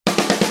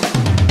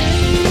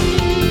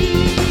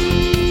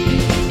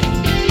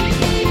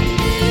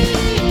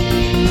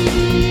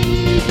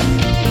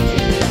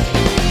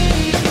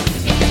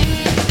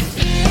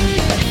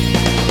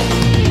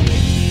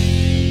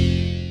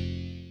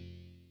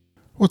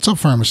What's up,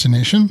 Pharmacy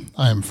Nation?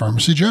 I am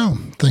Pharmacy Joe.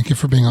 Thank you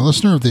for being a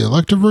listener of the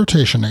Elective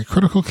Rotation, a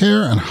critical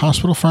care and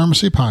hospital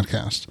pharmacy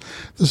podcast.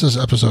 This is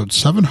episode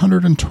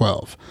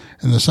 712.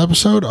 In this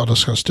episode, I'll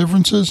discuss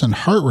differences in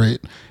heart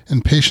rate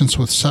in patients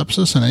with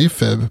sepsis and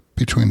AFib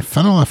between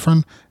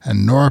phenylephrine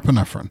and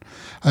norepinephrine.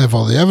 I have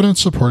all the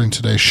evidence supporting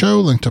today's show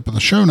linked up in the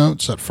show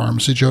notes at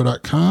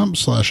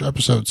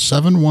pharmacyjoe.com/episode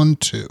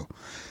 712.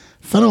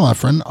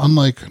 Phenylephrine,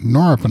 unlike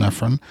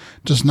norepinephrine,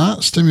 does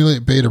not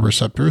stimulate beta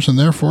receptors and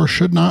therefore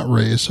should not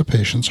raise a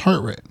patient's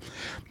heart rate.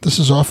 This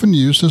is often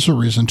used as a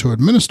reason to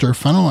administer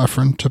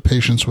phenylephrine to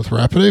patients with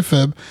rapid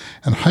AFib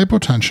and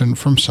hypotension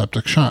from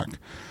septic shock.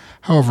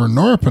 However,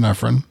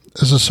 norepinephrine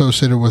is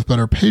associated with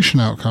better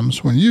patient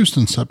outcomes when used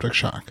in septic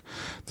shock.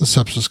 The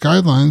sepsis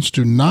guidelines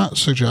do not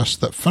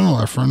suggest that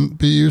phenylephrine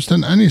be used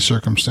in any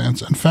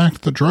circumstance. In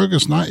fact, the drug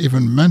is not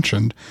even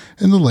mentioned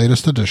in the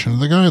latest edition of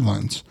the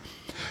guidelines.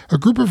 A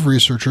group of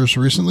researchers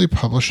recently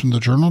published in the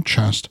journal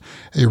Chest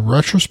a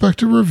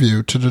retrospective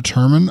review to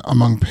determine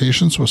among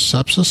patients with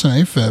sepsis and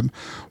AFib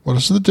what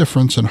is the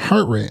difference in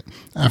heart rate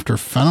after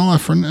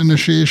phenylephrine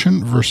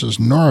initiation versus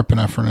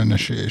norepinephrine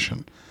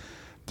initiation.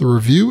 The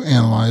review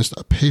analyzed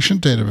a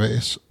patient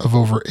database of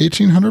over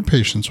 1,800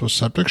 patients with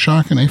septic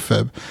shock and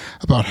AFib,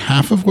 about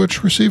half of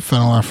which received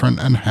phenylephrine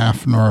and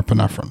half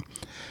norepinephrine.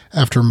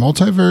 After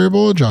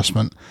multivariable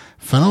adjustment,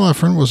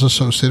 phenylephrine was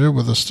associated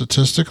with a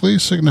statistically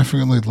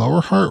significantly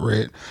lower heart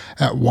rate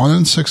at 1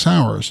 and 6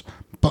 hours,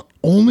 but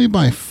only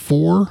by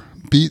 4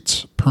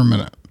 beats per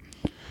minute.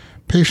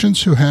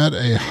 Patients who had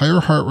a higher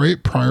heart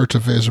rate prior to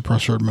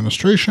vasopressor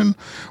administration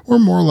were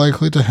more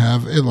likely to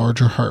have a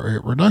larger heart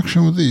rate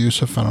reduction with the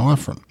use of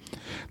phenylephrine.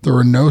 There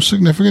were no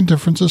significant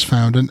differences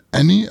found in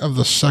any of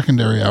the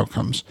secondary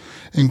outcomes,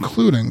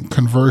 including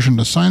conversion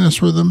to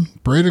sinus rhythm,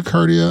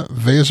 bradycardia,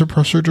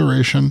 vasopressor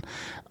duration,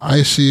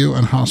 ICU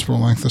and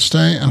hospital length of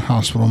stay, and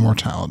hospital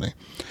mortality.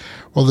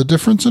 While the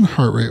difference in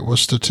heart rate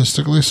was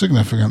statistically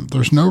significant,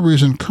 there's no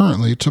reason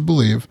currently to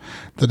believe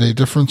that a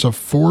difference of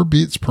 4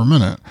 beats per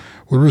minute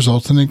would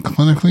result in a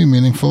clinically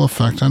meaningful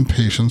effect on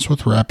patients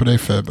with rapid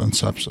AFib and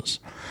sepsis.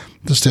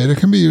 This data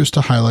can be used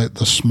to highlight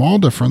the small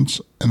difference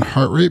in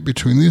heart rate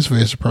between these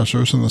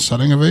vasopressors in the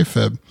setting of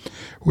AFib,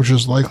 which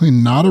is likely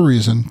not a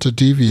reason to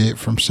deviate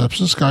from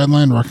sepsis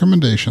guideline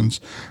recommendations,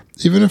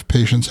 even if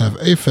patients have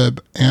AFib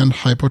and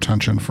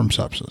hypotension from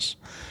sepsis.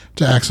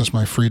 To access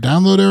my free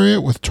download area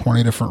with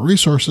 20 different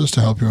resources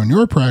to help you in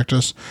your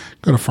practice,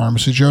 go to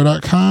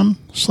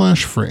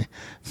pharmacyjoe.com/free.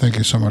 Thank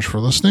you so much for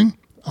listening.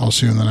 I'll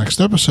see you in the next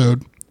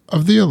episode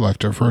of the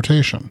Elective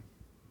Rotation.